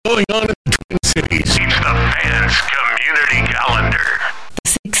going on in the Twin Cities. It's the Fans Community Calendar. The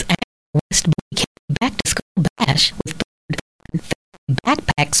 6th Annual West Bowie County Back to School Bash with food, and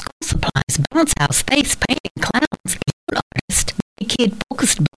backpack, school supplies, bounce house, face painting, clowns, youth artist,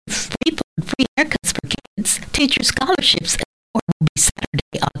 kid-focused booths, free food, free haircuts for kids, teacher scholarships, and more will be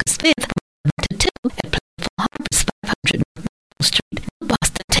Saturday, August 5th, from 11 to 2 at Playful Harbors, 500 North Maple Street,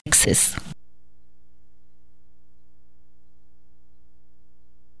 Boston, Texas.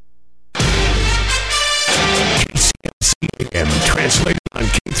 KCM translated on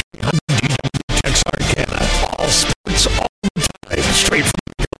K300 DW Texarkana. All sports, all the time. Straight from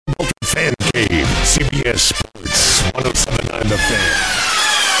the Belton Fan Cave. CBS Sports, 107.9 The Fan.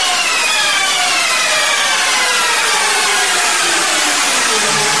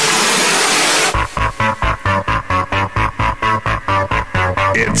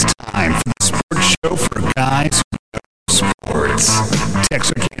 It's time for the sports show for guys who know sports.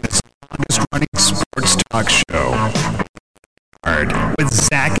 Texarkana's longest running sports talk show. With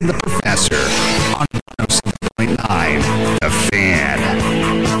Zach and the Professor on 107.9 The Fan.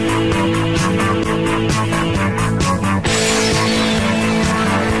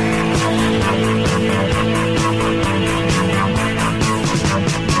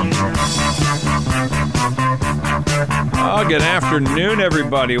 Oh, good afternoon,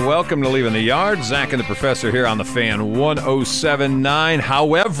 everybody. Welcome to Leaving the Yard. Zach and the Professor here on The Fan 107.9.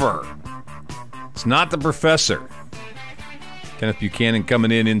 However, it's not the Professor. Kenneth Buchanan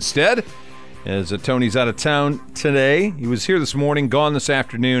coming in instead, as Tony's out of town today. He was here this morning, gone this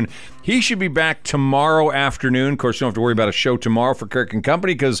afternoon. He should be back tomorrow afternoon. Of course, you don't have to worry about a show tomorrow for Kirk and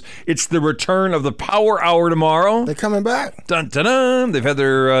Company because it's the return of the Power Hour tomorrow. They're coming back. Dun, dun, dun. They've had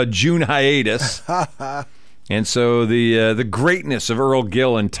their June hiatus. And so the greatness of Earl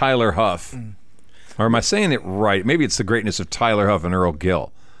Gill and Tyler Huff. Or am I saying it right? Maybe it's the greatness of Tyler Huff and Earl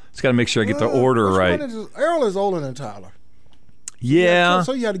Gill. Just got to make sure I get the order right. Earl is older than Tyler. Yeah.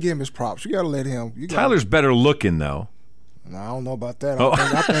 So you got to give him his props. You got to let him. Tyler's better looking, though. No, I don't know about that.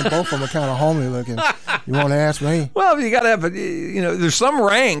 I think both of them are kind of homely looking. You want to ask me? Well, you got to have there's some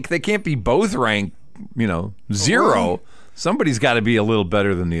rank. They can't be both ranked, zero. Well, Somebody's got to be a little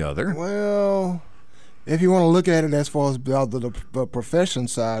better than the other. Well, if you want to look at it as far as the profession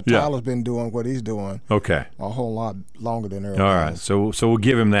side, Tyler's been doing what he's doing. Okay. A whole lot longer than Earl. All right. So we'll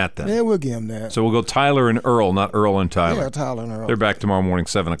give him that then. Yeah, we'll give him that. So we'll go Tyler and Earl, not Earl and Tyler. Yeah, Tyler and Earl. They're back tomorrow morning,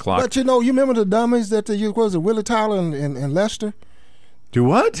 7 o'clock. But you remember the dummies that they used? Was it Willie Tyler and Lester? Do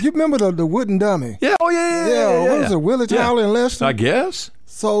what? You remember the wooden dummy? Yeah. Oh, yeah. What was it, Willie Tyler and Lester? I guess.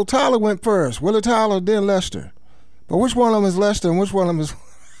 So Tyler went first. Willie Tyler, then Lester. But which one of them is Lester and which one of them is...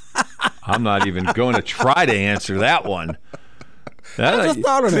 I'm not even going to try to answer that one. I just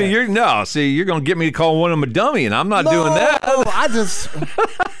thought of that. You're going to get me to call one of them a dummy, and I'm not doing that.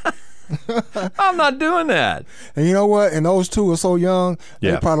 I'm not doing that. And you know what? And those two are so young,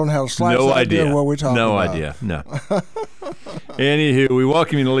 they probably don't have a slight idea what we're talking about. No idea. No. Anywho, we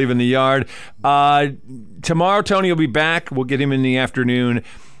welcome you to Leaving the Yard. Tomorrow, Tony will be back. We'll get him in the afternoon.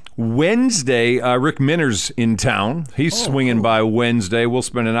 Wednesday, Rick Minner's in town. He's swinging by Wednesday. We'll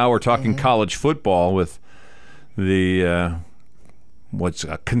spend an hour talking college football with the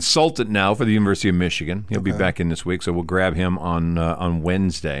a consultant now for the University of Michigan. He'll be back in this week, so we'll grab him on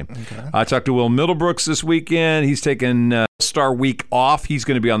Wednesday. Okay. I talked to Will Middlebrooks this weekend. He's taking Star Week off. He's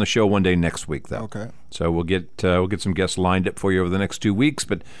going to be on the show one day next week, though. Okay. So we'll get some guests lined up for you over the next 2 weeks,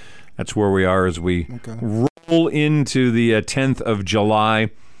 but that's where we are as we roll into the 10th of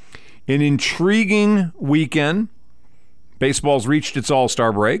July. An intriguing weekend. Baseball's reached its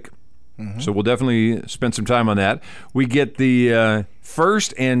All-Star break, so we'll definitely spend some time on that. We get the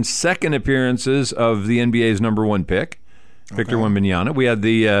first and second appearances of the NBA's number one pick, Victor Wembanyama. We had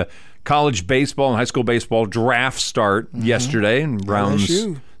the college baseball and high school baseball draft start yesterday, in rounds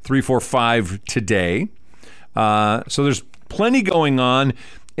 3, 4, 5 today. So there's plenty going on.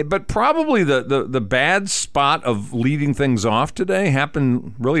 But probably the bad spot of leading things off today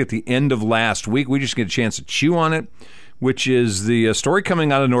happened really at the end of last week. We just get a chance to chew on it, which is the story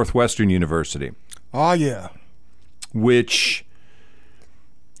coming out of Northwestern University. Oh, yeah. Which,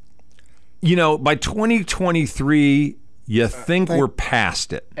 by 2023, you think we're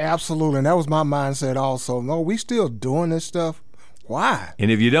past it. Absolutely. And that was my mindset also. No, we still doing this stuff. Why?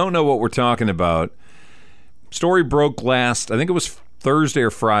 And if you don't know what we're talking about, story broke last, I think it was Thursday or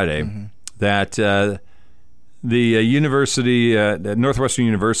Friday, that the Northwestern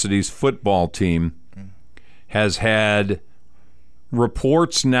University's football team has had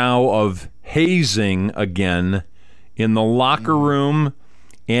reports now of hazing again in the locker room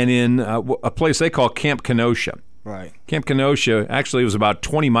and in a place they call Camp Kenosha. Right. Camp Kenosha actually was about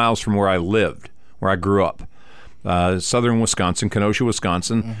 20 miles from where I lived, where I grew up. Southern Wisconsin, Kenosha,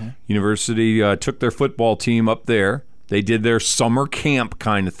 Wisconsin. University took their football team up there. They did their summer camp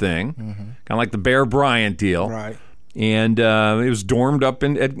kind of thing, kind of like the Bear Bryant deal. Right. And it was dormed up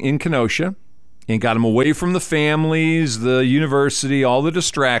in Kenosha and got them away from the families, the university, all the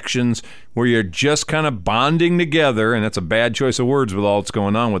distractions, where you're just kind of bonding together. And that's a bad choice of words with all that's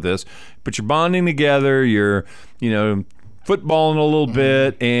going on with this. But you're bonding together. You're, footballing a little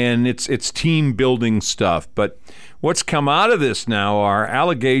bit, and it's team building stuff. But what's come out of this now are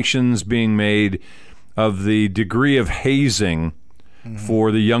allegations being made of the degree of hazing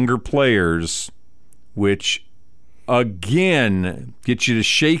for the younger players, which again gets you to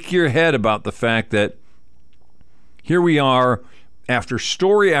shake your head about the fact that here we are after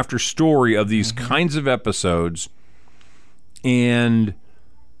story of these kinds of episodes, and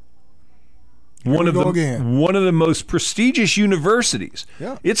one of the most prestigious universities.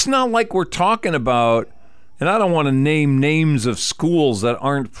 Yeah. It's not like we're talking about, and I don't want to name names of schools that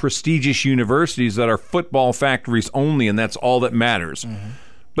aren't prestigious universities that are football factories only, and that's all that matters.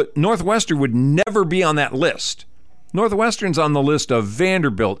 But Northwestern would never be on that list. Northwestern's on the list of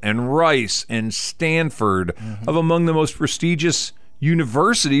Vanderbilt and Rice and Stanford, of among the most prestigious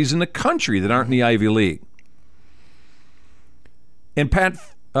universities in the country that aren't in the Ivy League. And Pat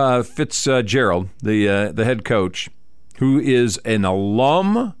Fitzgerald, the head coach, who is an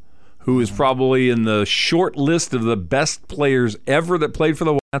alum, who is probably in the short list of the best players ever that played for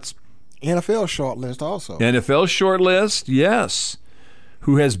the Wats. NFL short list also. NFL short list, yes.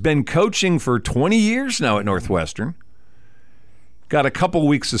 Who has been coaching for 20 years now at Northwestern. Got a couple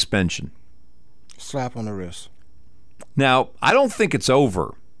weeks suspension. Slap on the wrist. Now, I don't think it's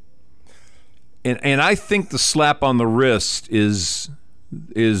over. And I think the slap on the wrist is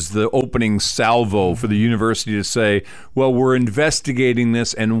the opening salvo for the university to say, well, we're investigating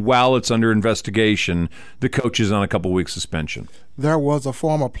this, and while it's under investigation, the coach is on a couple weeks suspension. There was a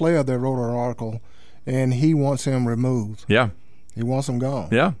former player that wrote an article, and he wants him removed. Yeah. He wants him gone.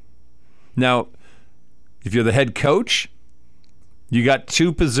 Yeah. Now, if you're the head coach, you got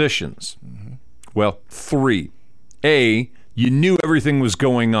two positions. Well, three. A, you knew everything was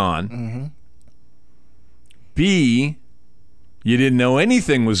going on. B, you didn't know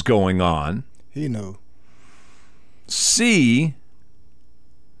anything was going on. He knew. C,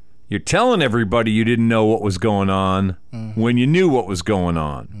 you're telling everybody you didn't know what was going on when you knew what was going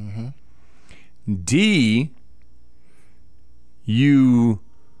on. D, you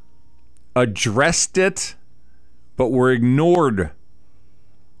addressed it but were ignored,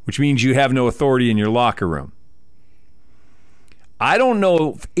 which means you have no authority in your locker room. I don't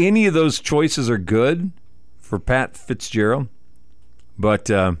know if any of those choices are good for Pat Fitzgerald, but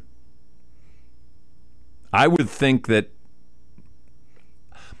I would think that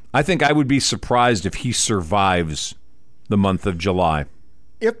I would be surprised if he survives the month of July.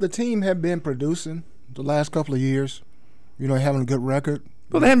 If the team had been producing the last couple of years, having a good record.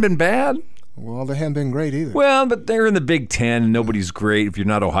 Well, they haven't been bad. Well, they haven't been great either. Well, but they're in the Big Ten, and nobody's great if you're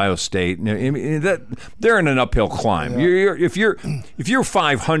not Ohio State. I mean, they're in an uphill climb. Yeah. If you're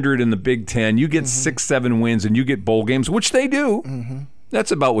 500 in the Big Ten, you get 6-7 wins, and you get bowl games, which they do.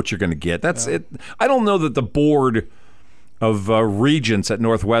 That's about what you're going to get. That's it. I don't know that the board of regents at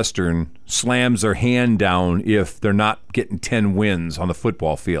Northwestern slams their hand down if they're not getting 10 wins on the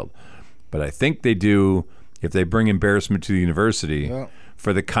football field, but I think they do if they bring embarrassment to the university. Yeah.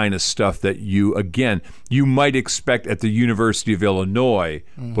 For the kind of stuff that you might expect at the University of Illinois,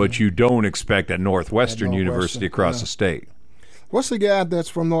 but you don't expect at Northwestern University across the state. What's the guy that's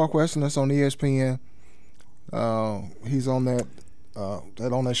from Northwestern that's on ESPN? He's on that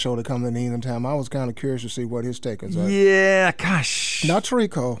show that comes in the evening time. I was kind of curious to see what his take is. Yeah, gosh. Not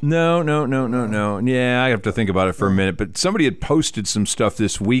Trico. No. Yeah, I have to think about it for a minute. But somebody had posted some stuff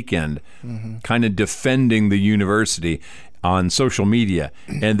this weekend kind of defending the university on social media,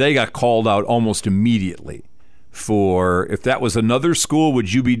 and they got called out almost immediately for, if that was another school,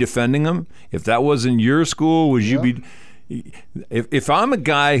 would you be defending them? If that wasn't your school, would you be? If I'm a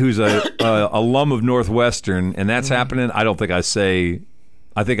guy who's a alum of Northwestern and that's happening, I don't think I say.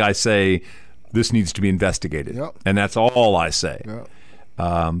 I think I say this needs to be investigated, and that's all I say.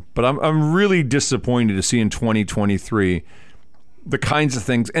 But I'm really disappointed to see in 2023 the kinds of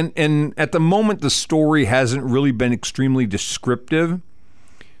things, and at the moment the story hasn't really been extremely descriptive,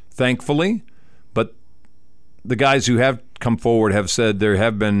 thankfully, but the guys who have come forward have said there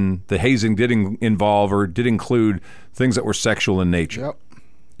have been, the hazing did involve or did include things that were sexual in nature.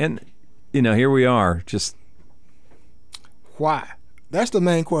 And here we are, just why? That's the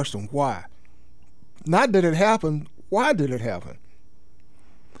main question. Why? Not did it happen. Why did it happen?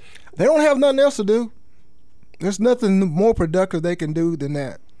 They don't have nothing else to do. There's nothing more productive they can do than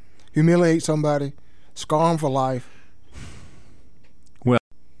that. Humiliate somebody, scar them for life. Well,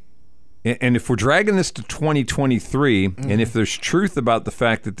 and if we're dragging this to 2023, and if there's truth about the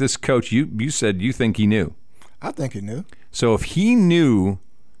fact that this coach, you said you think he knew. I think he knew. So if he knew,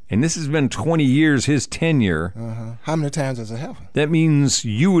 and this has been 20 years, his tenure. How many times does it happen? That means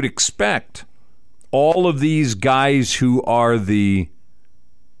you would expect all of these guys who are the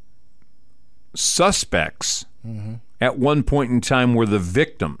suspects at one point in time were the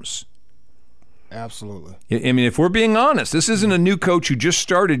victims. Absolutely. I mean, if we're being honest, this isn't a new coach who just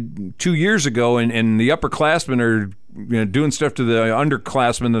started 2 years ago, and the upperclassmen are doing stuff to the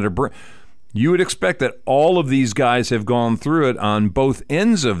underclassmen that are. You would expect that all of these guys have gone through it on both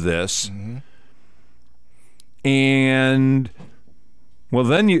ends of this, and well,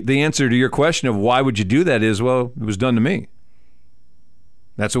 then the answer to your question of why would you do that is, well, it was done to me.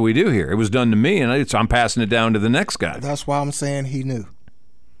 That's what we do here. It was done to me, and I'm passing it down to the next guy. That's why I'm saying he knew.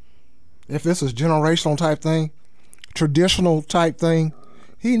 If this is generational type thing, traditional type thing,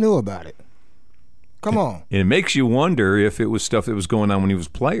 he knew about it. Come on. And it makes you wonder if it was stuff that was going on when he was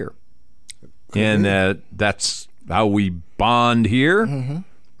a player. And that's how we bond here.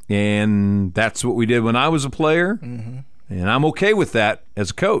 And that's what we did when I was a player. And I'm okay with that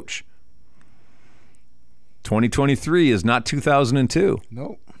as a coach. 2023 is not 2002.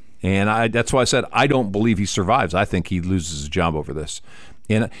 Nope. And that's why I said I don't believe he survives. I think he loses his job over this.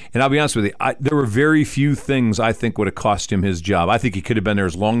 And I'll be honest with you, there were very few things I think would have cost him his job. I think he could have been there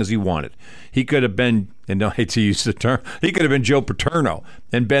as long as he wanted. He could have been, and don't hate to use the term, he could have been Joe Paterno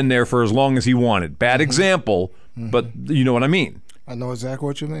and been there for as long as he wanted. Bad example, but you know what I mean. I know exactly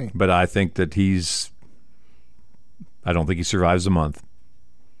what you mean. But I think that I don't think he survives a month.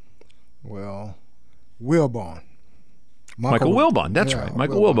 Well, Wilbon. Michael Wilbon, that's right.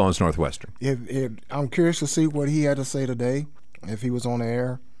 Michael Wilbon's Northwestern. I'm curious to see what he had to say today, if he was on the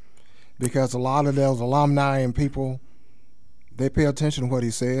air, because a lot of those alumni and people, they pay attention to what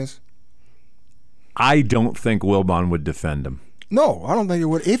he says. I don't think Wilbon would defend him. No, I don't think he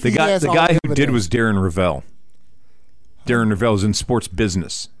would. If the guy who did was Darren Ravel. Darren Ravel is in sports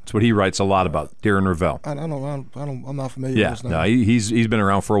business. That's what he writes a lot about. Darren Ravel. I'm not familiar with his name. No, he's been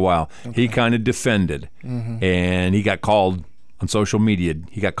around for a while. Okay. He kind of defended, and he got called on social media.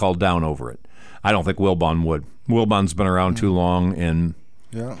 He got called down over it. I don't think Wilbon would. Wilbon's been around too long, and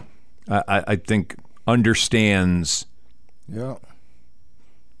I think understands. Yeah.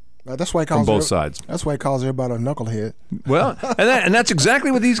 That's why he calls from both sides. That's why he calls everybody a knucklehead. Well, and that's exactly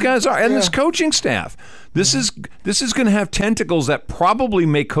what these guys are, and this coaching staff. This is going to have tentacles that probably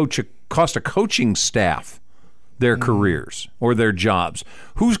may cost a coaching staff their careers or their jobs.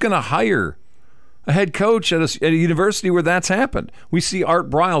 Who's going to hire a head coach at a university where that's happened? We see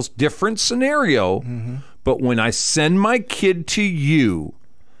Art Briles, different scenario, but when I send my kid to you,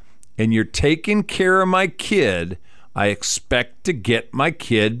 and you're taking care of my kid, I expect to get my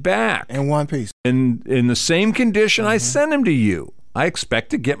kid back. In one piece. In the same condition I send him to you, I expect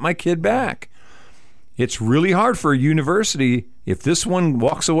to get my kid back. It's really hard for a university, if this one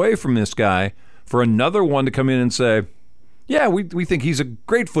walks away from this guy, for another one to come in and say, yeah, we think he's a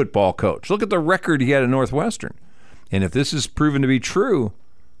great football coach. Look at the record he had at Northwestern. And if this is proven to be true,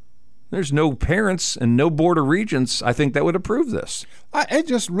 there's no parents and no board of regents, I think, that would approve this. It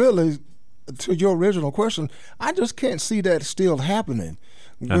just really... To your original question, I just can't see that still happening.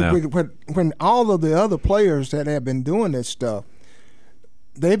 When all of the other players that have been doing this stuff,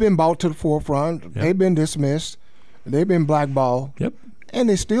 they've been brought to the forefront, they've been dismissed, they've been blackballed, and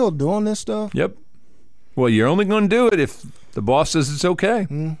they're still doing this stuff. Yep. Well, you're only going to do it if the boss says it's okay.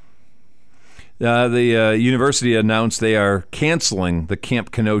 The university announced they are canceling the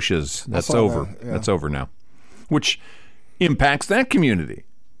Camp Kenosha's. That's over. That's over now, which impacts that community,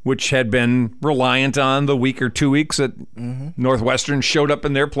 which had been reliant on the week or 2 weeks that Northwestern showed up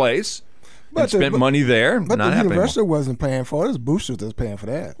in their place and spent money there. But the university wasn't paying for it. It was boosters that was paying for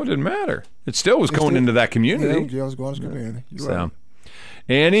that. Well, it didn't matter. It still was going into that community. Yeah, it was going to the community. You're right.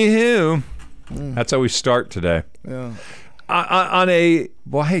 Anywho, that's how we start today. Yeah. I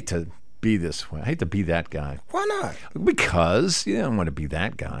hate to be this way. I hate to be that guy. Why not? Because you don't want to be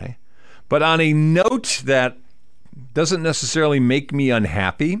that guy. But on a note that doesn't necessarily make me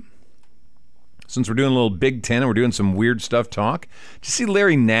unhappy, since we're doing a little Big Ten and we're doing some weird stuff talk. Did you see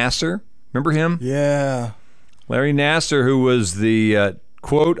Larry Nasser? Remember him? Yeah. Larry Nasser, who was the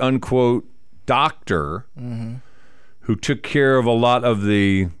quote-unquote doctor who took care of a lot of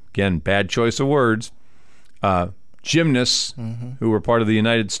the, again, bad choice of words, gymnasts who were part of the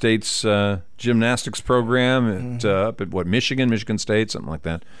United States gymnastics program up at Michigan State, something like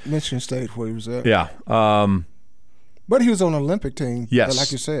that. Michigan State, where he was at. Yeah. But he was on the Olympic team, yes.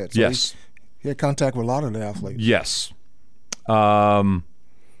 like you said. So yes. He had contact with a lot of the athletes. Yes.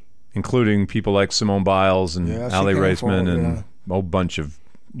 Including people like Simone Biles and Ali Raisman and a whole bunch of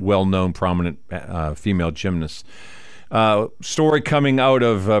well-known, prominent female gymnasts. Story coming out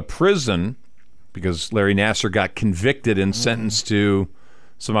of prison, because Larry Nassar got convicted and sentenced to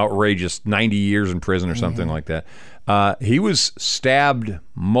some outrageous 90 years in prison or something like that. He was stabbed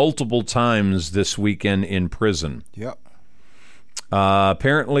multiple times this weekend in prison. Yep.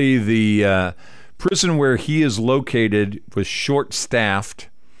 Apparently, the prison where he is located was short-staffed,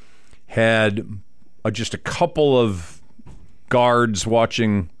 had just a couple of guards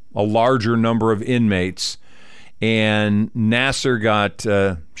watching a larger number of inmates, and Nassar got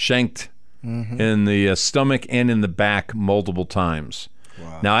shanked in the stomach and in the back multiple times.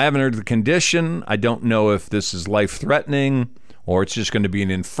 Wow. Now, I haven't heard the condition. I don't know if this is life-threatening or it's just going to be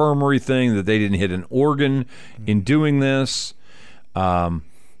an infirmary thing, that they didn't hit an organ in doing this. And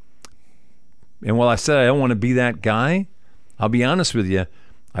while I said I don't want to be that guy, I'll be honest with you,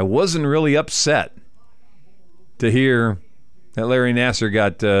 I wasn't really upset to hear that Larry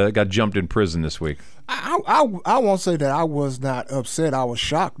Nassar got jumped in prison this week. I won't say that I was not upset. I was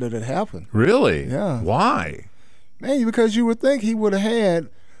shocked that it happened. Really? Yeah. Why? Man, because you would think he would have had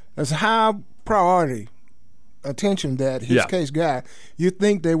as high priority attention that his case got. You'd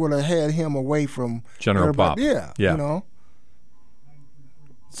think they would have had him away from General Pop. Yeah. You know.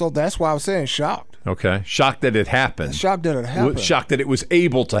 So that's why I was saying shocked. Okay. Shocked that it happened. Shocked that it happened. Shocked that it was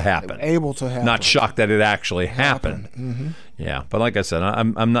able to happen. Able to happen. Not shocked that it actually happened. Yeah. But like I said,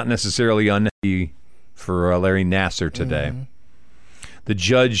 I'm not necessarily unhappy for Larry Nassar today. The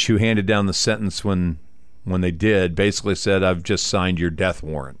judge who handed down the sentence when they did basically said, I've just signed your death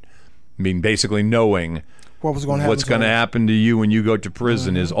warrant. I mean, basically knowing what's going to happen to you when you go to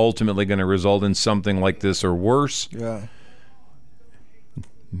prison is ultimately going to result in something like this or worse. Yeah.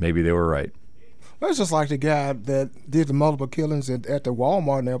 Maybe they were right. Well, it's just like the guy that did the multiple killings at the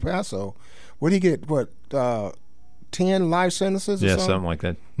Walmart in El Paso. What did he get, 10 life sentences or something? Yeah, something like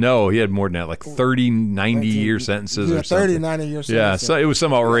that. No, he had more than that, like 30, 90-year sentences or something. 30, 90-year sentences. Yeah, so it was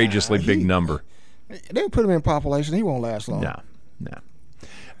some outrageously big number. They put him in population. He won't last long. No.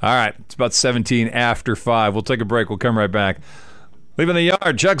 All right, it's about 17 after 5. We'll take a break. We'll come right back. Leaving the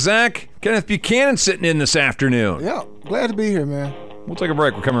yard, Chuck Zach, Kenneth Buchanan sitting in this afternoon. Yeah, glad to be here, man. We'll take a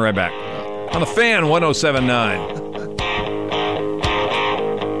break. We're coming right back. On the Fan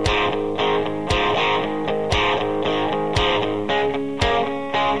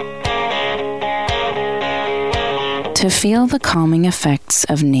To feel the calming effects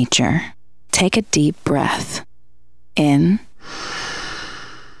of nature, take a deep breath. In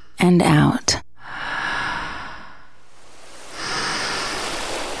and out.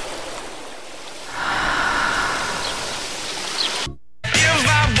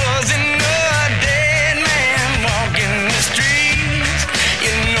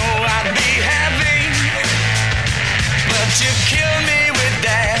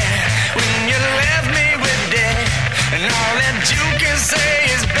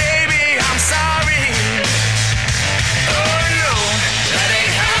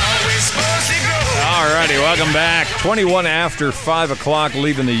 Welcome back. 21 after 5 o'clock,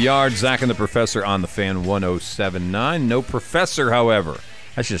 leaving the yard. Zach and the Professor on the Fan 107.9. No Professor, however.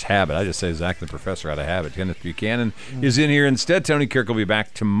 That's just habit. I just say Zach and the Professor out of habit. Kenneth Buchanan is in here instead. Tony Kirk will be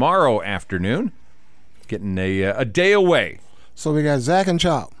back tomorrow afternoon. Getting a day away. So we got Zach and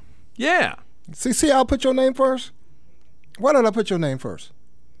Chop. Yeah. See how I put your name first? Why did I put your name first?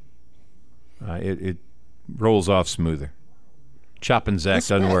 It rolls off smoother. Chop and Zach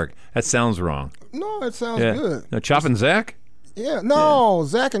doesn't work. That sounds wrong. No, it sounds good. No, Chop and Zach? Yeah, no,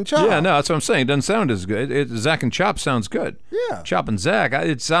 Zach and Chop. Yeah, no, that's what I'm saying. It doesn't sound as good. Zach and Chop sounds good. Yeah. Chop and Zach.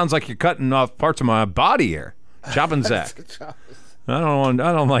 It sounds like you're cutting off parts of my body here. Chop and Zach. I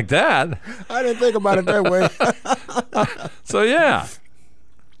don't like that. I didn't think about it that way. So yeah.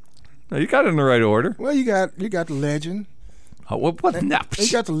 No, you got it in the right order. Well, you got the legend. Oh, what? No. You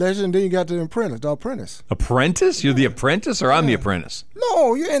got the legend, then you got the apprentice. Apprentice? You're the apprentice, or I'm the apprentice?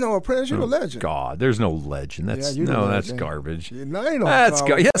 No, you ain't no apprentice. You're the legend. God, there's no legend. That's that's garbage. No, ain't no that's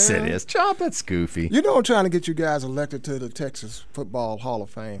yes, it is. Chop, that's goofy. You know I'm trying to get you guys elected to the Texas Football Hall of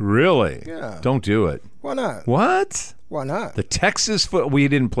Fame. Really? Yeah. Don't do it. Why not? What? Why not? The Texas we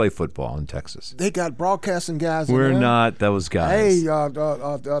didn't play football in Texas. They got broadcasting guys. We're not those guys. Hey,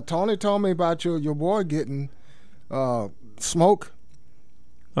 Tony told me about your boy getting smoke.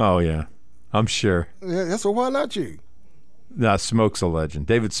 Oh yeah. I'm sure. Yeah, so why not you? Nah, Smoke's a legend.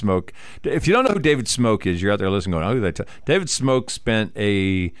 David Smoke. If you don't know who David Smoke is, you're out there listening going, oh, who they David Smoke spent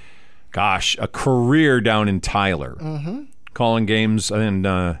a career down in Tyler, calling games, and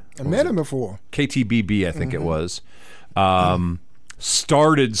I met him before. KTBB, I think it was.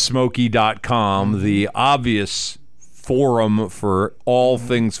 Started Smokey.com, the obvious forum for all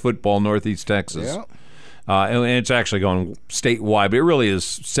things football, Northeast Texas. Yeah. And it's actually going statewide, but it really is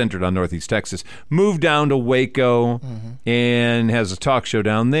centered on Northeast Texas. Moved down to Waco and has a talk show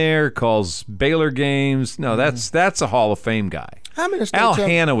down there, calls Baylor games. No, that's a Hall of Fame guy. How many Al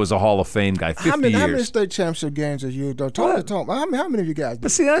Hanna was a Hall of Fame guy, 50 years. How many state championship games have you done? How many of you guys did?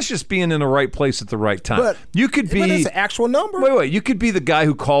 But see, that's just being in the right place at the right time. But you could be. But it's an actual number. Wait. You could be the guy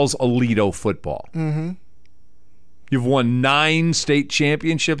who calls Alito football. Mm-hmm. You've won 9 state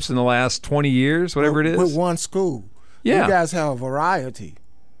championships in the last 20 years, whatever it is. With one school. Yeah. You guys have a variety.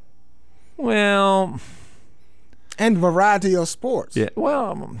 Well. And variety of sports. Yeah.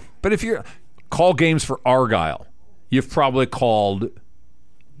 Well, but if you call games for Argyle, you've probably called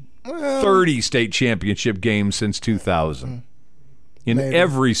 30 state championship games since 2000 in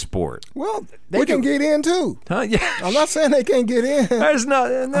every sport. Well, they can get in too. Huh? Yeah. I'm not saying they can't get in. That's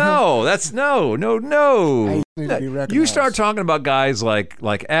no. That's no. You start talking about guys like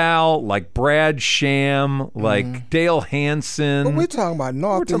Al, like Brad Sham, like Dale Hansen. But we're talking about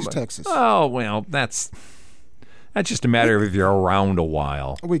Northeast Texas. Oh, well, that's just a matter of if you're around a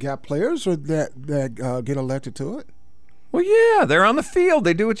while. We got players that get elected to it. Well, yeah, they're on the field.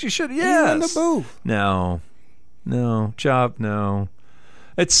 They do what you should. Yes. You're in the booth. No, Chop, no.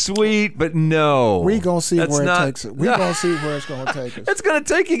 It's sweet, but no. We're going to see where it takes it. We're going to see where it's going to take us. It's going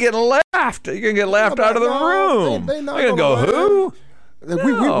to take you getting laughed. You're going to get laughed out of the room. They're going to go, who?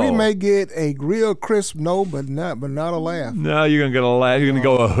 No. We may get a real crisp no, but not a laugh. No, you're going to get a laugh. You're going to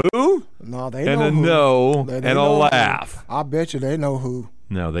go a who? No, they and know a who. No, they and a know laugh. Who. I bet you they know who.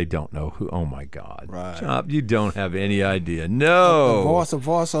 No, they don't know who. Oh, my God. Right. Chop, you don't have any idea. No. The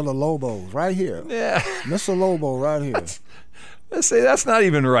voice of the Lobos right here. Yeah. Mr. Lobo right here. Let's say that's not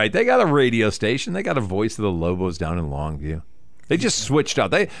even right. They got a radio station. They got a voice of the Lobos down in Longview. They just switched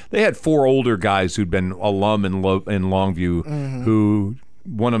out. They had 4 older guys who'd been alum in Longview who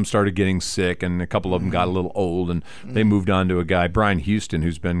one of them started getting sick, and a couple of them got a little old, and they moved on to a guy, Brian Houston,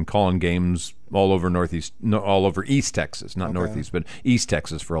 who's been calling games all over East Texas, not Northeast, but East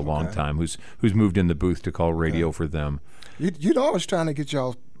Texas for a long time. Who's moved in the booth to call radio for them. You're always trying to get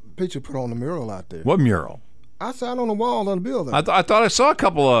y'all's picture put on the mural out there. What mural? I saw it on the wall of the building. I thought I saw a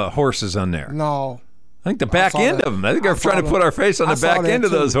couple of horses on there. No. I think the back end of them. I think they're trying to put our face on the back end of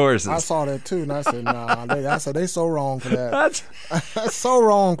those horses. I saw that too, and I said, nah. I said, they so wrong for that. That's so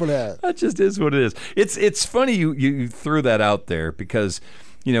wrong for that. That just is what it is. It's funny you threw that out there because,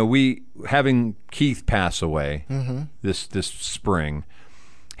 we having Keith pass away this spring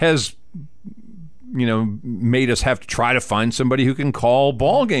has made us have to try to find somebody who can call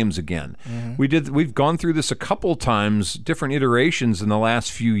ball games again. We've gone through this a couple times, different iterations in the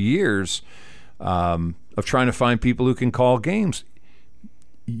last few years. Of trying to find people who can call games.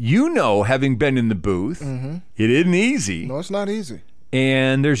 Having been in the booth, it isn't easy. No, it's not easy.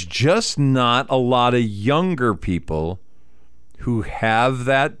 And there's just not a lot of younger people who have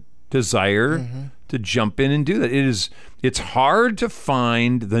that desire to jump in and do that. It's hard to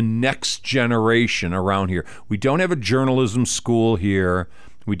find the next generation around here. We don't have a journalism school here.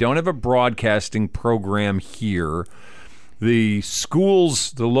 We don't have a broadcasting program here. The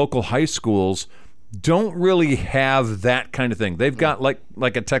schools, the local high schools, don't really have that kind of thing. They've got like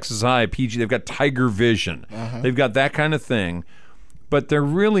at Texas High, PG, they've got Tiger Vision. They've got that kind of thing, but they're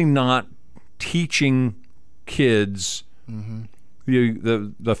really not teaching kids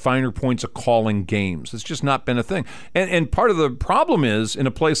the finer points of calling games. It's just not been a thing. And part of the problem is, in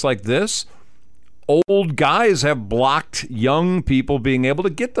a place like this, old guys have blocked young people being able to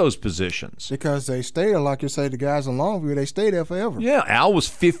get those positions. Because they stay there, like you say, the guys in Longview, they stay there forever. Yeah, Al was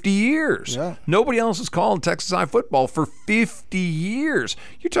 50 years. Yeah. Nobody else has called Texas High football for 50 years.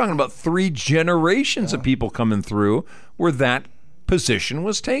 You're talking about 3 generations of people coming through where that position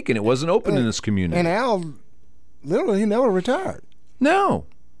was taken. It wasn't open in this community. And Al, literally, he never retired.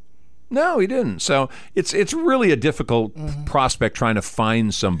 No, he didn't. So it's really a difficult prospect trying to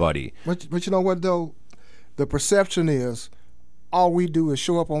find somebody. But you know what, though? The perception is all we do is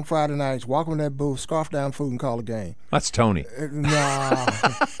show up on Friday nights, walk in that booth, scarf down food, and call a game. That's Tony. Nah.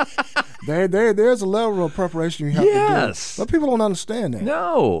 There's a level of preparation you have to do. But people don't understand that.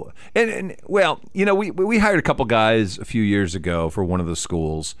 No. And well, we hired a couple guys a few years ago for one of the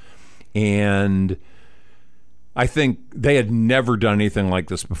schools, and I think they had never done anything like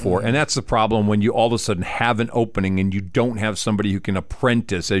this before. And that's the problem when you all of a sudden have an opening and you don't have somebody who can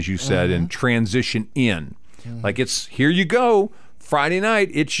apprentice, as you said, and transition in. Like, it's, here you go, Friday night,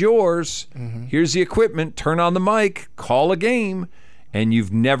 it's yours. Here's the equipment, turn on the mic, call a game. And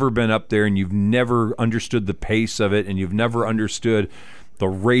you've never been up there, and you've never understood the pace of it, and you've never understood the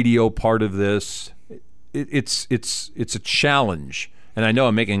radio part of this. It's a challenge. And I know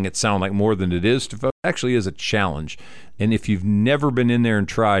I'm making it sound like more than it is to folks. It actually is a challenge. And if you've never been in there and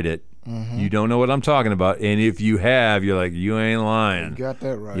tried it, you don't know what I'm talking about. And if you have, you're like, you ain't lying. You got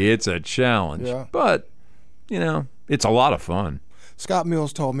that right. It's a challenge. Yeah. But, it's a lot of fun. Scott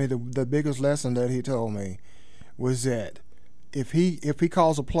Mills told me the biggest lesson that he told me was that if he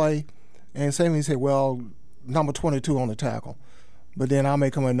calls a play and say he said, well, number 22 on the tackle, but then I may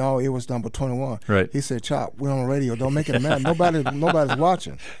come in, no, it was number 21. Right. He said, Chop, we're on the radio. Don't make it a matter. Nobody's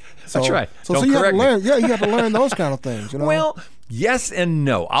watching. So, That's right. So you have to learn. Yeah, you have to learn those kind of things. Well, yes and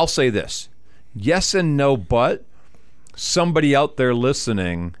no. I'll say this. Yes and no, but somebody out there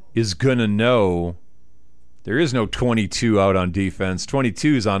listening is going to know there is no 22 out on defense.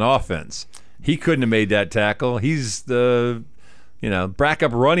 22 is on offense. He couldn't have made that tackle. He's the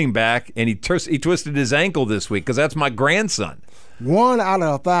backup running back, and he twisted his ankle this week because that's my grandson. 1 out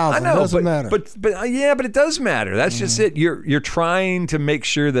of 1,000. I know, doesn't matter. But it does matter. That's just it. You're trying to make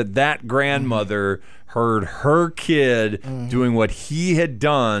sure that grandmother heard her kid doing what he had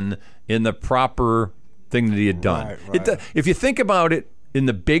done in the proper thing that he had done. Right. If you think about it in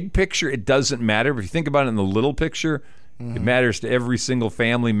the big picture, it doesn't matter. But if you think about it in the little picture, it matters to every single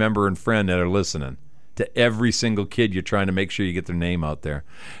family member and friend that are listening. To every single kid, you're trying to make sure you get their name out there.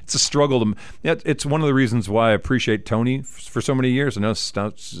 It's a struggle. It's one of the reasons why I appreciate Tony for so many years. I know it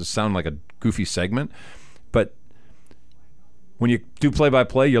sounds like a goofy segment, but when you do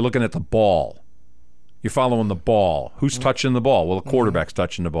play-by-play, you're looking at the ball. You're following the ball. Who's touching the ball? Well, the quarterback's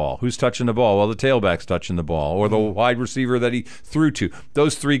touching the ball. Who's touching the ball? Well, the tailback's touching the ball, or the wide receiver that he threw to.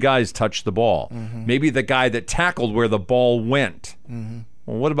 Those three guys touched the ball. Maybe the guy that tackled where the ball went.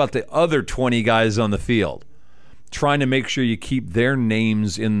 Well, what about the other 20 guys on the field? Trying to make sure you keep their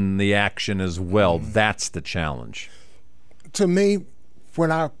names in the action as well. That's the challenge. To me,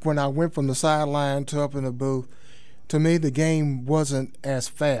 when I went from the sideline to up in the booth, to me the game wasn't as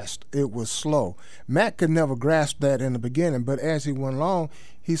fast. It was slow. Matt could never grasp that in the beginning, but as he went along,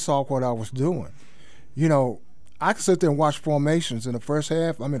 he saw what I was doing. I could sit there and watch formations in the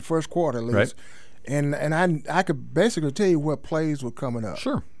first quarter at least. Right. And I could basically tell you what plays were coming up.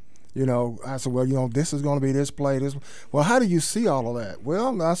 Sure. I said, well, this is going to be this play. Well, how do you see all of that?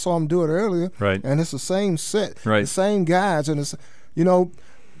 Well, I saw him do it earlier. Right. And it's the same set, right. The same guys, and it's,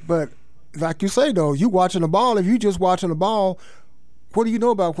 but like you say though, you watching the ball. If you just watching the ball, what do you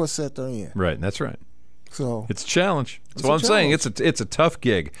know about what set they're in? Right. That's right. So it's a challenge. That's what I'm saying. It's a tough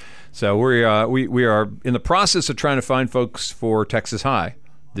gig. So we are in the process of trying to find folks for Texas High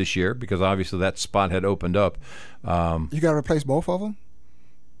this year, because obviously that spot had opened up. You got to replace both of them?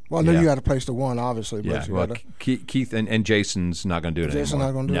 Well, no, you got to replace the one, obviously. But yeah, Keith and Jason's not going to do it anymore. Jason's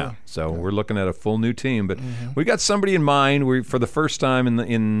not going to do it? So we're looking at a full new team. But we got somebody in mind. For the first time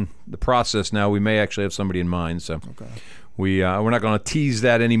in the process now, we may actually have somebody in mind. So we're not going to tease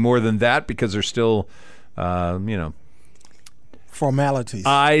that any more than that, because there's still, formalities.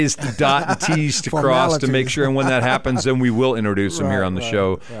 I's to dot and T's to cross to make sure. And when that happens, then we will introduce them here on the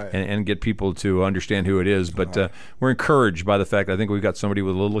show and get people to understand who it is. But we're encouraged by the fact I think we've got somebody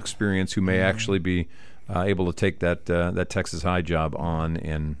with a little experience who may actually be able to take that Texas High job on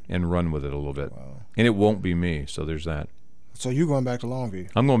and run with it a little bit. Wow. And it won't be me, so there's that. So you're going back to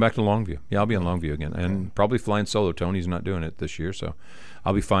Longview? I'm going back to Longview. Yeah, I'll be in Longview again, and probably flying solo. Tony's not doing it this year, so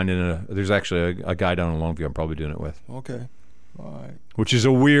I'll be finding there's actually a guy down in Longview I'm probably doing it with. Okay. All right. Which is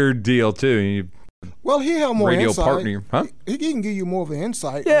a weird deal too. Well, he had more radio insight. Partner, huh? He can give you more of an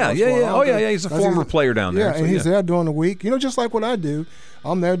insight. Yeah. Oh, yeah. He's a former player down there. Yeah, and he's there during the week. Just like what I do.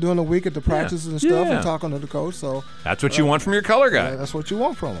 I'm there during the week at the practices and stuff and talking to the coach. So that's what you want from your color guy. Yeah, that's what you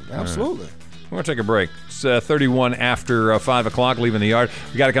want from him. Absolutely. We're going to take a break. It's 31 after 5 o'clock, leaving the yard.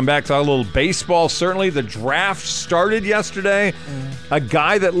 We got to come back to a little baseball. Certainly, the draft started yesterday. A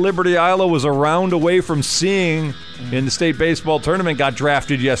guy that Liberty Iowa was a round away from seeing in the state baseball tournament got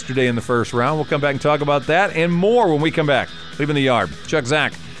drafted yesterday in the first round. We'll come back and talk about that and more when we come back. Leaving the yard. Chuck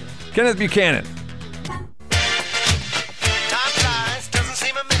Zach, Kenneth Buchanan. Time flies, doesn't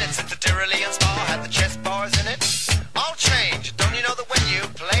seem a minute since the Tyrolean Spa had the chess bars in it. All change, don't you know that when you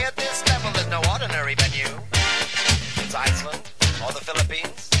play at this level, there's no ordinary venue? It's Iceland, or the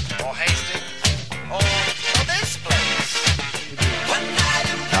Philippines, or Hastings, or this place.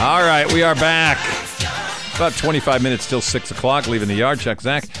 All right, we are back. About 25 minutes till 6 o'clock, leaving the yard. Chuck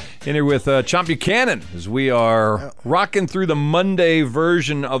Zach in here with Chomp Buchanan as we are rocking through the Monday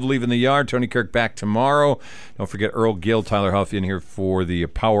version of Leaving the Yard. Tony Kirk back tomorrow. Don't forget Earl Gill, Tyler Huff in here for the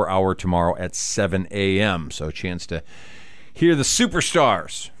Power Hour tomorrow at 7 a.m. So a chance to hear the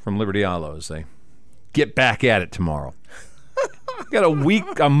superstars from Liberty Isle as they get back at it tomorrow. Got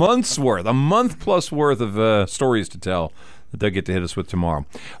a month plus worth of stories to tell that they'll get to hit us with tomorrow.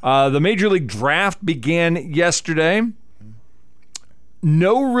 The Major League Draft began yesterday.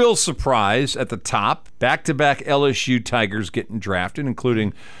 No real surprise at the top. Back-to-back LSU Tigers getting drafted,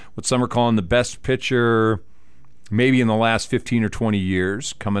 including what some are calling the best pitcher maybe in the last 15 or 20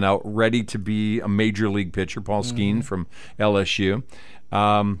 years, coming out ready to be a Major League pitcher, Paul Skeen from LSU.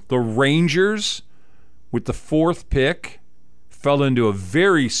 The Rangers, with the 4th pick, fell into a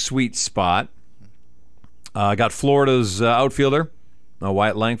very sweet spot. Got Florida's outfielder,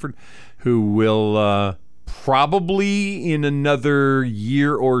 Wyatt Langford, who will probably in another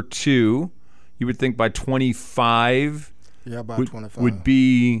year or two, you would think by 25, would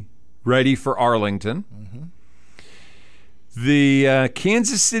be ready for Arlington. Mm-hmm. The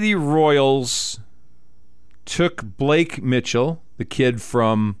Kansas City Royals took Blake Mitchell, the kid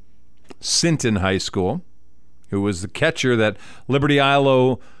from Sinton High School, who was the catcher that Liberty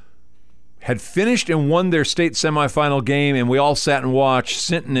Isle had finished and won their state semifinal game, and we all sat and watched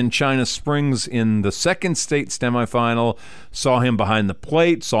Sinton and China Springs in the second state semifinal, saw him behind the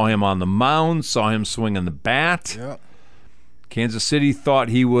plate, saw him on the mound, saw him swinging the bat. Yep. Kansas City thought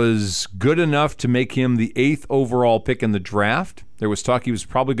he was good enough to make him the 8th overall pick in the draft. There was talk he was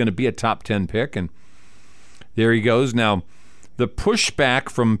probably going to be a top 10 pick, and there he goes. Now, the pushback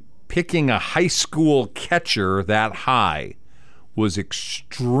from picking a high school catcher that high was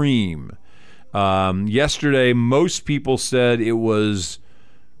extreme. Yesterday, most people said it was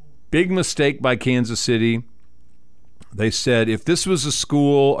big mistake by Kansas City. They said if this was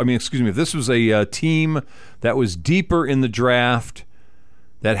if this was a team that was deeper in the draft,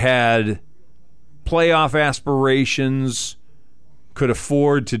 that had playoff aspirations, could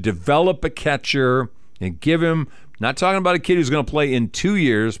afford to develop a catcher and give him, not talking about a kid who's going to play in 2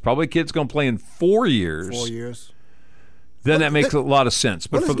 years, probably a kid that's going to play in 4 years. 4 years. Then that makes a lot of sense.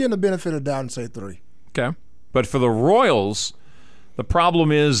 But let's get the benefit of doubt and say 3. Okay. But for the Royals, the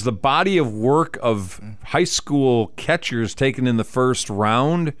problem is the body of work of high school catchers taken in the first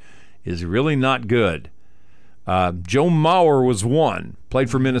round is really not good. Joe Mauer was one,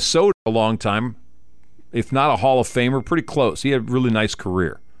 played for Minnesota a long time, if not a Hall of Famer, pretty close. He had a really nice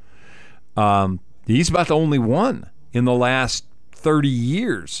career. He's about the only one in the last 30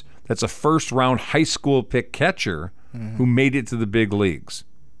 years that's a first-round high school pick catcher who made it to the big leagues.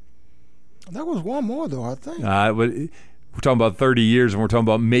 There was one more, though, I think. We're talking about 30 years, and we're talking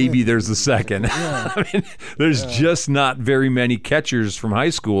about maybe there's a second. Yeah. I mean, there's just not very many catchers from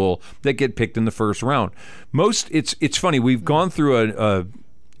high school that get picked in the first round. It's funny. We've gone through a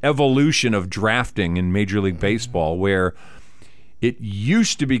evolution of drafting in Major League Baseball where it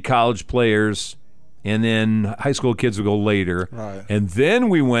used to be college players, and then high school kids would go later. Right. And then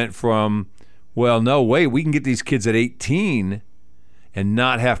we went from, well, no, wait, we can get these kids at 18 and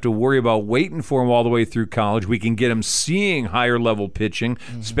not have to worry about waiting for them all the way through college. We can get them seeing higher level pitching,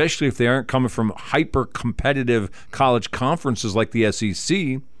 especially if they aren't coming from hyper competitive college conferences like the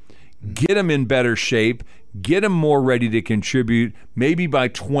SEC. Get them in better shape, get them more ready to contribute, maybe by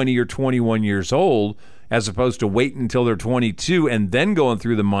 20 or 21 years old, as opposed to waiting until they're 22 and then going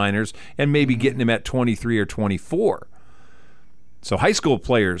through the minors and maybe getting them at 23 or 24. So high school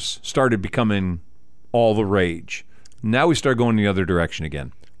players started becoming all the rage. Now we start going the other direction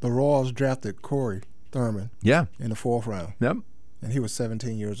again. The Royals drafted Corey Thurman in the 4th round. Yep. And he was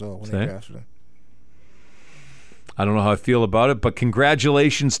 17 years old when they drafted him. I don't know how I feel about it, but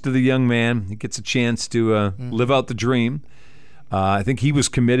congratulations to the young man. He gets a chance to live out the dream. I think he was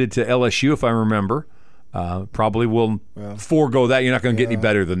committed to LSU, if I remember. Probably will forego that. You're not going to get any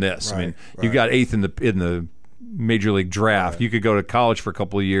better than this. Right, I mean, you got 8th in the Major League Draft. Right. You could go to college for a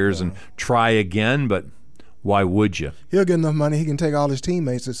couple of years and try again, but why would you? He'll get enough money. He can take all his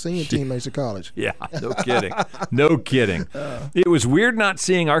teammates, his senior teammates, to college. Yeah, no kidding. No kidding. It was weird not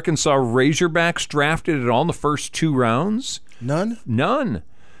seeing Arkansas Razorbacks drafted at all in the first 2 rounds. None.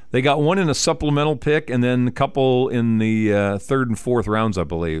 They got one in a supplemental pick and then a couple in the 3rd and 4th rounds, I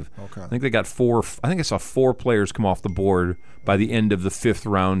believe. Okay. I think they got 4. I think I saw 4 players come off the board by the end of the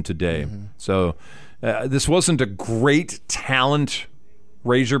 5th round today. So this wasn't a great talent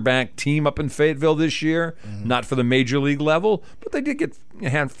Razorback team up in Fayetteville this year, not for the major league level, but they did get a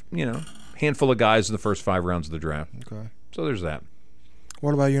handful of guys in the first 5 rounds of the draft. Okay. So there's that.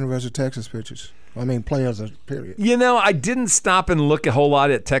 What about University of Texas pitchers? I mean, players, period. You know, I didn't stop and look a whole lot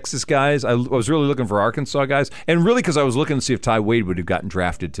at Texas guys. I was really looking for Arkansas guys, and really because I was looking to see if Ty Wade would have gotten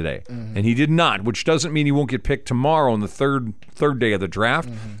drafted today, and he did not, which doesn't mean he won't get picked tomorrow on the third day of the draft.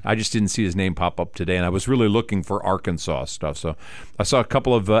 I just didn't see his name pop up today, and I was really looking for Arkansas stuff. So I saw a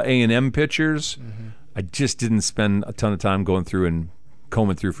couple of A&M pitchers. I just didn't spend a ton of time going through and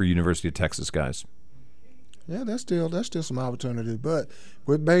combing through for University of Texas guys. Yeah, that's still some opportunity. But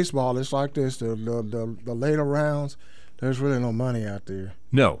with baseball, it's like this: the later rounds, there's really no money out there.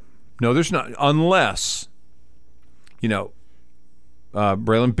 No, there's not, unless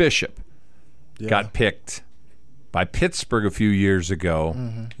Braylon Bishop got picked by Pittsburgh a few years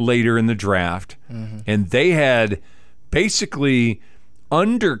ago, later in the draft, and they had basically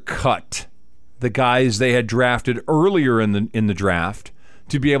undercut the guys they had drafted earlier in the draft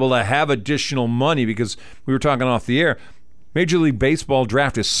to be able to have additional money, because we were talking off the air, Major League Baseball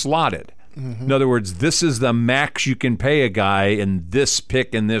draft is slotted. In other words, this is the max you can pay a guy in this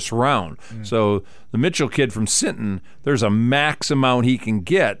pick in this round. So the Mitchell kid from Sinton, there's a max amount he can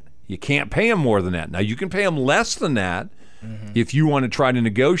get. You can't pay him more than that. Now, you can pay him less than that if you want to try to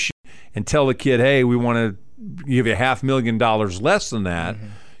negotiate and tell the kid, hey, we want to give you $500,000 less than that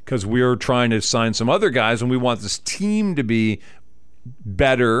because we're trying to sign some other guys and we want this team to be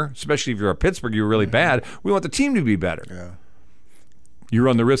better, especially if you're a Pittsburgh, you're really bad. We want the team to be better. Yeah. You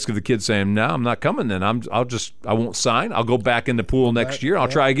run the risk of the kid saying, "No, I'm not coming. Then I won't sign. I'll go back in the pool next year. I'll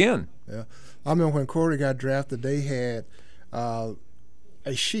try again." Yeah, I remember when Corey got drafted, they had a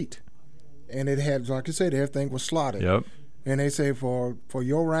sheet, and it had, like you said, everything was slotted. Yep. And they say for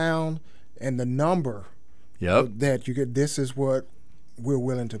your round and the number, that you get, this is what we're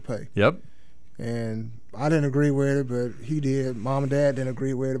willing to pay. Yep. And I didn't agree with it, but he did. Mom and Dad didn't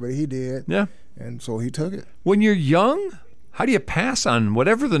agree with it, but he did. Yeah. And so he took it. When you're young, how do you pass on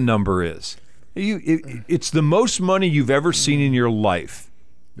whatever the number is? It's the most money you've ever seen in your life.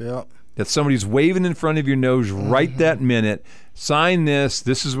 Yeah. That somebody's waving in front of your nose right that minute. Sign this.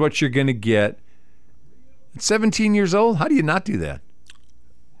 This is what you're going to get. At 17 years old, how do you not do that?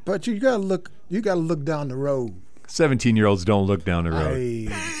 But you got to look. You got to look down the road. 17-year-olds don't look down the road.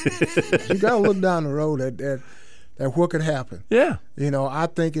 You got to look down the road at what could happen. Yeah. I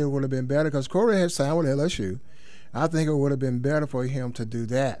think it would have been better because Corey had signed with LSU. I think it would have been better for him to do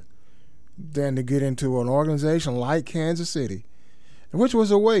that than to get into an organization like Kansas City, which was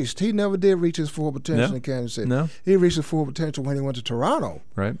a waste. He never did reach his full potential in Kansas City. No. He reached his full potential when he went to Toronto.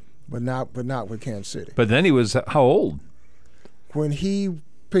 Right. But not with Kansas City. But then he was how old? When he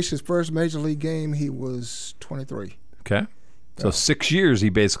pitched his first major league game, he was 23. Okay. So 6 years he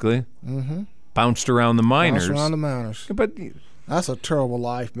basically bounced around the minors. Bounced around the minors. But that's a terrible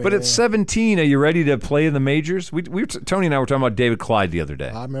life, man. But at 17, are you ready to play in the majors? Tony and I were talking about David Clyde the other day.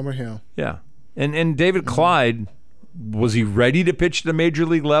 I remember him. Yeah. And David Clyde, was he ready to pitch at the major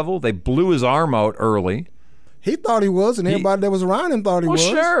league level? They blew his arm out early. He thought he was, and everybody that was around him thought he was.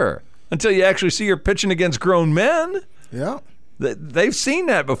 Well, sure. Until you actually see her pitching against grown men. Yeah. They've seen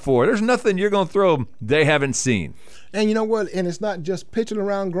that before. There's nothing you're going to throw they haven't seen. And you know what? And it's not just pitching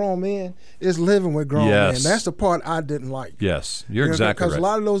around grown men. It's living with grown men. That's the part I didn't like. Yes, you're exactly right. Because a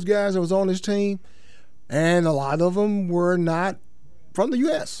lot of those guys that was on his team, and a lot of them were not from the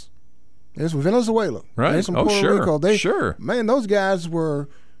U.S. It's Venezuela. Right. There's some Puerto Rico. Sure. Man, those guys were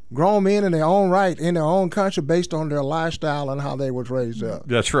grown men in their own right, in their own country, based on their lifestyle and how they was raised up.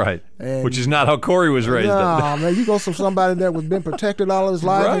 That's right. And which is not how Corey was raised up. Man, you go from somebody that was been protected all his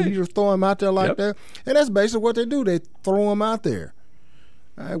life, Right. and you just throw him out there like that. And that's basically what they do. They throw him out there.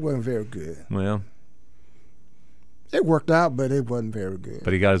 It wasn't very good. Well, it worked out, but it wasn't very good.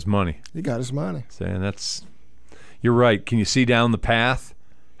 But he got his money. He got his money. And you're right. Can you see down the path?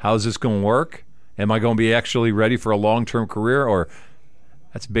 How's this going to work? Am I going to be actually ready for a long-term career? Or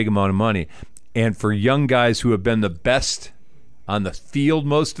that's a big amount of money. And for young guys who have been the best on the field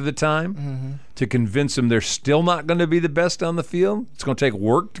most of the time, to convince them they're still not going to be the best on the field, it's going to take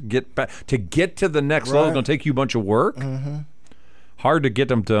work to get back, to get to the next level. It's going to take you a bunch of work. Hard to get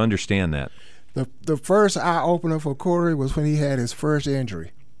them to understand that. The first eye-opener for Corey was when he had his first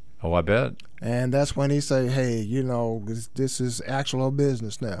injury. Oh, I bet. And that's when he said, hey, this is actual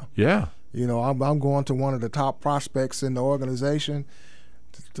business now. Yeah. I'm going to one of the top prospects in the organization.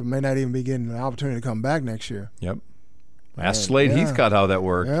 May not even be getting an opportunity to come back next year. Yep. Ask Slade Heathcott how that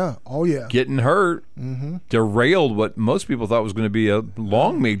worked. Yeah. Oh, yeah. Getting hurt derailed what most people thought was going to be a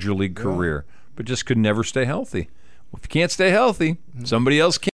long major league career, but just could never stay healthy. Well, if you can't stay healthy, somebody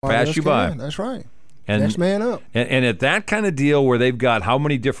else can pass you by. That's right. And, next man up. And at that kind of deal where they've got how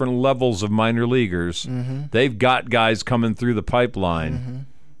many different levels of minor leaguers, they've got guys coming through the pipeline.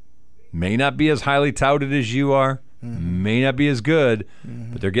 May not be as highly touted as you are, may not be as good,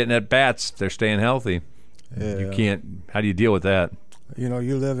 but they're getting at bats. They're staying healthy. Yeah. You can't. How do you deal with that? You know,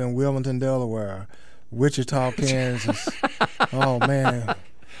 you live in Wilmington, Delaware, Wichita, Kansas. Oh man.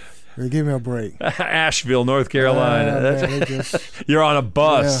 Give me a break. Asheville, North Carolina. Man, you're on a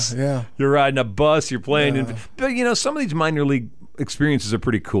bus. Yeah. You're riding a bus. You're playing. Yeah. But, you know, some of these minor league experiences are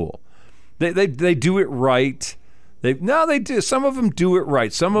pretty cool. They do it right. They do. Some of them do it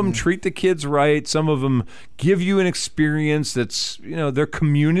right. Some of them treat the kids right. Some of them give you an experience that's, you know, their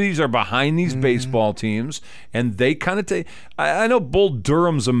communities are behind these baseball teams, and they kind of take. I know Bull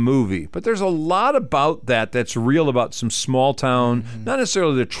Durham's a movie, but there's a lot about that's real about some small town, not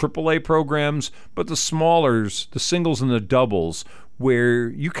necessarily the AAA programs, but the smallers, the singles and the doubles, where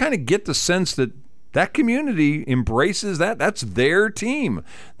you kind of get the sense that community embraces that. That's their team.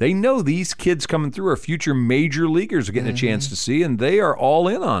 They know these kids coming through are future major leaguers are getting a chance to see, and they are all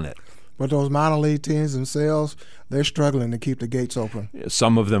in on it. But those minor league teams themselves, they're struggling to keep the gates open.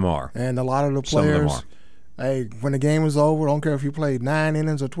 Some of them are. And a lot of the players, hey, when the game is over, I don't care if you played 9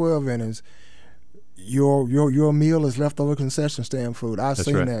 innings or 12 innings, your meal is leftover concession stand food. I've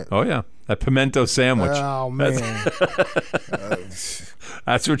seen right. that. Oh, yeah. A pimento sandwich. Oh, man.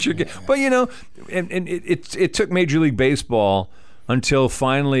 That's what you're getting. But, you know, and it took Major League Baseball until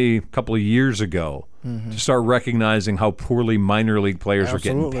finally a couple of years ago to start recognizing how poorly minor league players are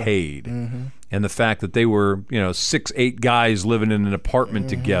getting paid. And the fact that they were, 6-8 guys living in an apartment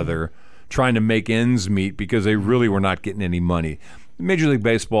together trying to make ends meet because they really were not getting any money. Major League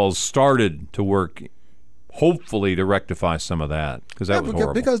Baseball started to work, hopefully, to rectify some of that because that was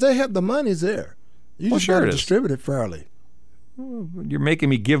horrible. Because they have the money's there. You just got to distribute it fairly. You're making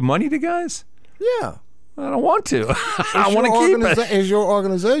me give money to guys? Yeah. I don't want to. I want to keep it. It's your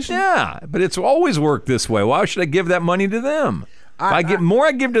organization. Yeah, but it's always worked this way. Why should I give that money to them? More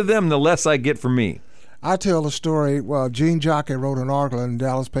I give to them, the less I get from me. I tell the story. Well, Gene Jockey wrote an article in the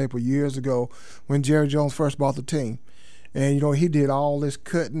Dallas paper years ago when Jerry Jones first bought the team. And, he did all this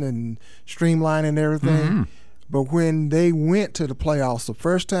cutting and streamlining and everything. But when they went to the playoffs the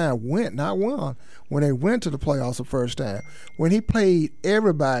first time, not won, when they went to the playoffs the first time, when he played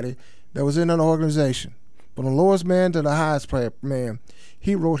everybody that was in an organization, from the lowest man to the highest man,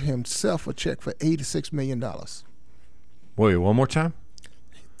 he wrote himself a check for $86 million. Wait, one more time?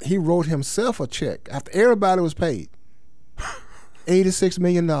 He wrote himself a check after everybody was paid. $86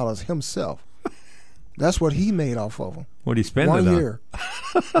 million himself. That's what he made off of them. What did he spend it on? 1 year.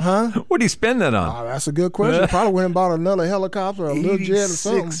 Huh? What did he spend that on? Oh, that's a good question. Probably went and bought another helicopter or a little jet or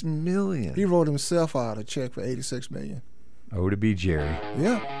something. $86 million. He wrote himself out a check for $86 million. Oh, to be Jerry.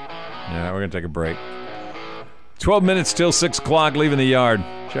 Yeah. Yeah, we're going to take a break. 12 minutes till 6 o'clock, leaving the yard.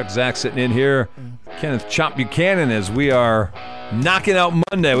 Chuck Zach sitting in here. Kenneth Chomp Buchanan as we are knocking out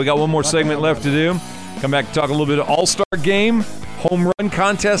Monday. We got one more segment left to do. Come back and talk a little bit of All-Star Game, home run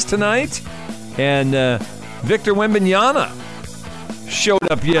contest tonight. And Victor Wembanyama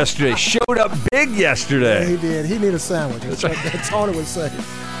showed up yesterday. Showed up big yesterday. Yeah, he did. He needed a sandwich. That's right. Tony would say.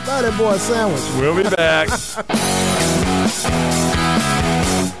 Buy that boy a sandwich. We'll be back.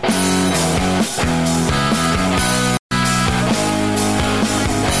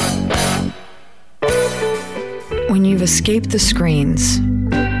 When you've escaped the screens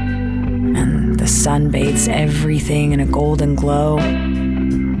and the sun bathes everything in a golden glow,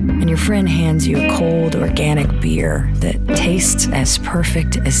 and your friend hands you a cold organic beer that tastes as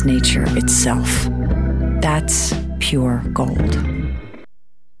perfect as nature itself. That's pure gold.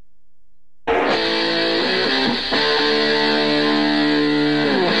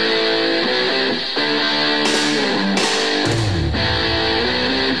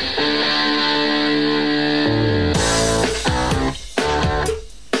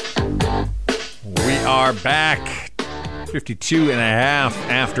 We are back. 52 and a half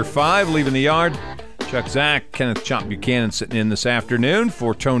after 5, leaving the yard. Chuck Zach, Kenneth Chomp Buchanan sitting in this afternoon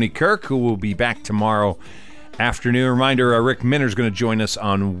for Tony Kirk, who will be back tomorrow afternoon. Reminder, Rick Minner's going to join us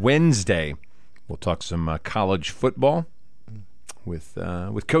on Wednesday. We'll talk some college football with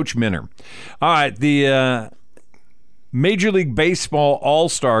Coach Minner. All right, the Major League Baseball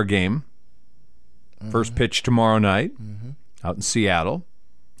All-Star Game, first pitch tomorrow night out in Seattle.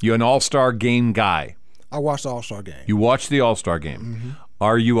 You're an All-Star Game guy. I watched the All-Star Game. You watched the All-Star Game.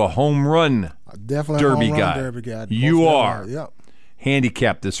 Are you a home run Definitely derby a home guy? run derby guy. You are. Yep.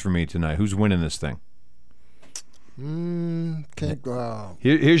 Handicap this for me tonight. Who's winning this thing? Can't go.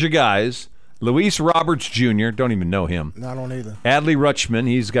 Here's your guys. Luis Roberts Jr., don't even know him. No, I don't either. Adley Rutschman,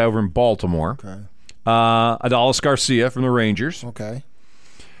 he's a guy over in Baltimore. Okay. Adolis Garcia from the Rangers. Okay.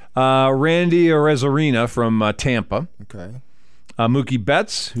 Randy Arozarena from Tampa. Okay. Mookie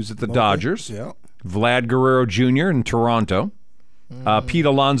Betts, who's at the Dodgers. Yep. Vlad Guerrero Jr. in Toronto. Pete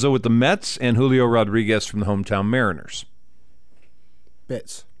Alonso with the Mets, and Julio Rodriguez from the hometown Mariners.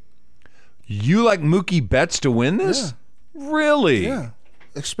 Betts. You like Mookie Betts to win this? Yeah. Really? Yeah.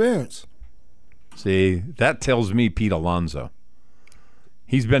 Experience. See, that tells me Pete Alonso.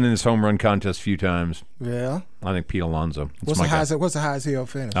 He's been in this home run contest a few times. Yeah. I think Pete Alonso. What's the highest he'll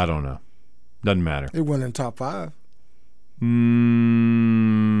finish? I don't know. Doesn't matter. It went in the top 5. I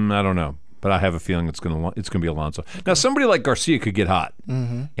don't know, but I have a feeling it's gonna be Alonso. Now, somebody like Garcia could get hot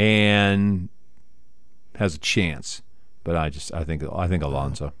and has a chance, but I think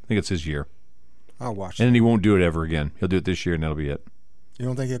Alonso. I think it's his year, I'll watch and then he won't do it ever again. He'll do it this year, and that'll be it. You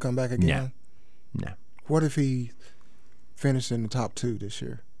don't think he'll come back again? No. What if he finished in the top 2 this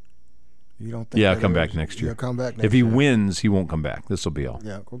year? You don't think? Yeah, come back next year. He'll come back next if he year. wins, he won't come back. This will be all.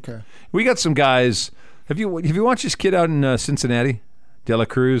 Yeah. Okay. We got some guys. Have you watched this kid out in Cincinnati, De La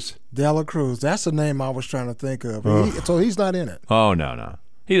Cruz? De La Cruz. That's the name I was trying to think of. So he's not in it. Oh no.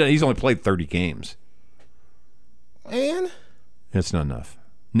 He's only played 30 games. And it's not enough.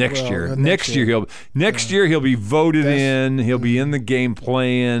 Next year he'll be voted in. He'll be in the game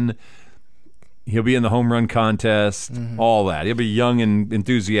playing. He'll be in the home run contest. All that. He'll be young and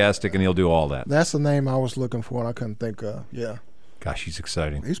enthusiastic, and he'll do all that. That's the name I was looking for, and I couldn't think of. Yeah. Gosh, he's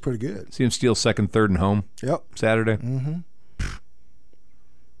exciting. He's pretty good. See him steal second, third, and home. Yep. Saturday.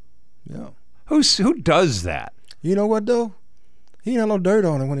 Yeah. Who does that? You know what though? He had no dirt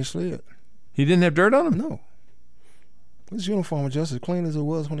on him when he slid. He didn't have dirt on him? No. His uniform was just as clean as it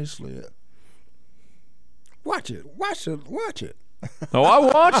was when he slid. Watch it. Oh, I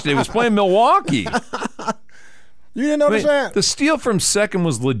watched it. He was playing Milwaukee. You didn't notice that? The steal from second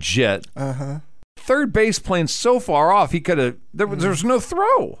was legit. Third base playing so far off, he could have. There was no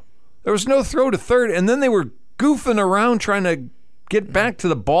throw. There was no throw to third, and then they were goofing around trying to get back to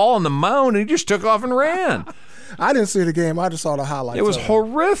the ball on the mound, and he just took off and ran. I didn't see the game. I just saw the highlights. It was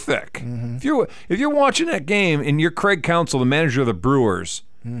horrific. If you're watching that game and you're Craig Counsell, the manager of the Brewers,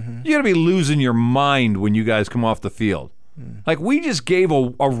 you got to be losing your mind when you guys come off the field. Like, we just gave a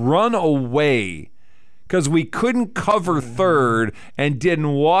run away because we couldn't cover third and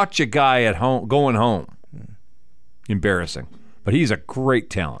didn't watch a guy at home going home. Embarrassing. But he's a great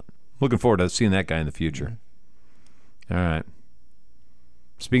talent. Looking forward to seeing that guy in the future. All right.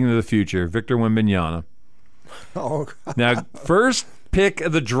 Speaking of the future, Victor Wembanyama. Oh, God. Now, first pick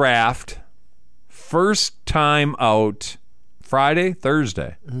of the draft, first time out,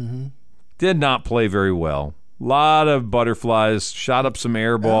 Thursday. Did not play very well. A lot of butterflies, shot up some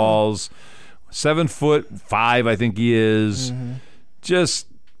air balls. 7'5", I think he is.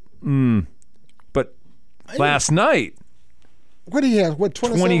 But last night, what did he have?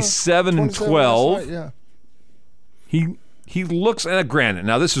 27 and 12. Yeah. He looks, and granted,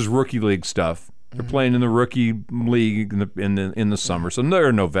 now this is rookie league stuff. They're playing in the rookie league in the summer, so there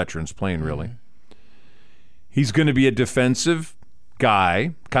are no veterans playing really. He's going to be a defensive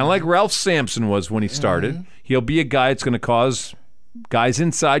guy, kind of like Ralph Sampson was when he started. He'll be a guy that's going to cause guys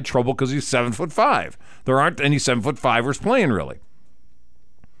inside trouble because he's 7'5". There aren't any 7'5"ers playing really.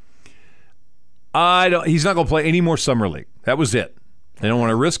 He's not going to play any more summer league. That was it. They don't want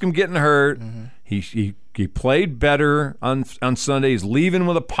to risk him getting hurt. He played better on Sunday. He's leaving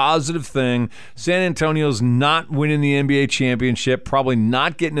with a positive thing. San Antonio's not winning the NBA championship, probably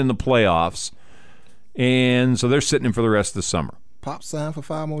not getting in the playoffs. And so they're sitting him for the rest of the summer. Pop signed for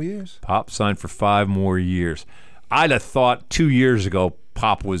 5 more years. Pop signed for 5 more years. I'd have thought 2 years ago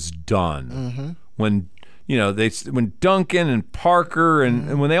Pop was done. When when Duncan and Parker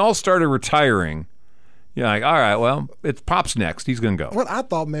and when they all started retiring, you're like, all right, well, it's Pop's next. He's going to go. Well, I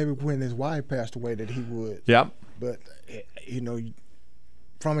thought maybe when his wife passed away that he would. Yep. But,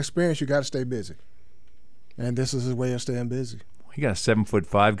 from experience, you got to stay busy. And this is his way of staying busy. You got a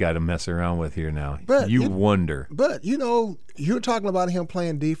 7'5" guy to mess around with here now. But you wonder. But, you're talking about him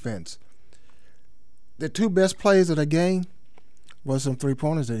playing defense. The 2 best plays of the game was some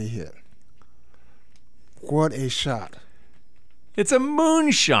 3-pointers that he hit. What a shot. It's a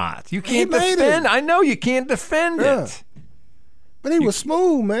moonshot. You can't defend. I know you can't defend it. But he was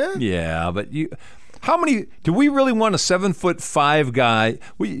smooth, man. Yeah, but how many do we really want a 7'5" guy?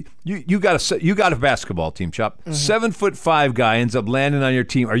 You got a basketball team, Chop. 7'5" guy ends up landing on your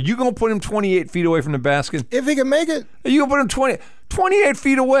team. Are you going to put him 28 feet away from the basket? If he can make it. Are you going to put him 28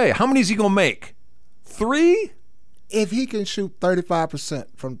 feet away? How many is he going to make? 3? If he can shoot 35%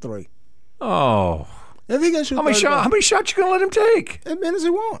 from 3. Oh. If he can shoot how many shots you going to let him take? As many as he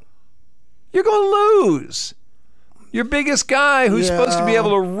wants. you're going to lose. Your biggest guy who's supposed to be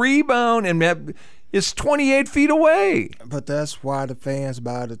able to rebound and is 28 feet away. But that's why the fans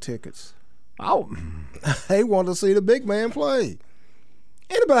buy the tickets. Oh. They want to see the big man play.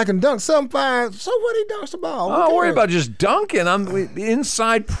 Anybody can dunk 7'5", so what, he dunks the ball. Don't worry about just dunking.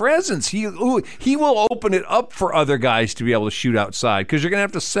 Inside presence. He will open it up for other guys to be able to shoot outside because you're going to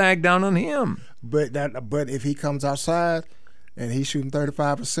have to sag down on him. But if he comes outside and he's shooting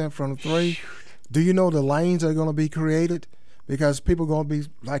 35% from the three, do you know the lanes are going to be created? Because people are going to be,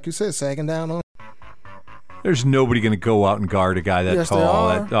 like you said, sagging down on him. There's nobody going to go out and guard a guy that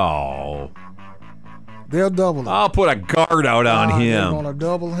tall. They are. They'll double him. I'll put a guard out on him. They're going to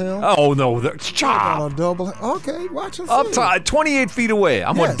double him? Oh, no. They're going to double him? Okay, watch and see. Up top, 28 feet away.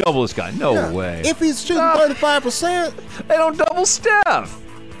 I'm going to double this guy. No way. If he's shooting 35%. They don't double Steph.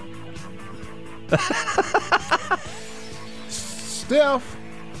 Steph,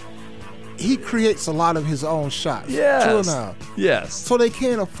 he creates a lot of his own shots. Yes. True enough. Yes. So they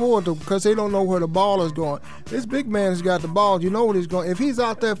can't afford to because they don't know where the ball is going. This big man has got the ball. You know what he's going. If he's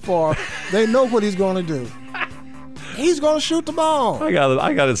out that far, they know what he's going to do. He's going to shoot the ball. I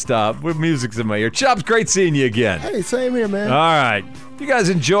got to stop. Music's in my ear. Chops, great seeing you again. Hey, same here, man. All right. You guys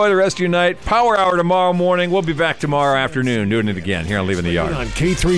enjoy the rest of your night. Power Hour tomorrow morning. We'll be back tomorrow afternoon doing it again here on Leaving the Yard. On K3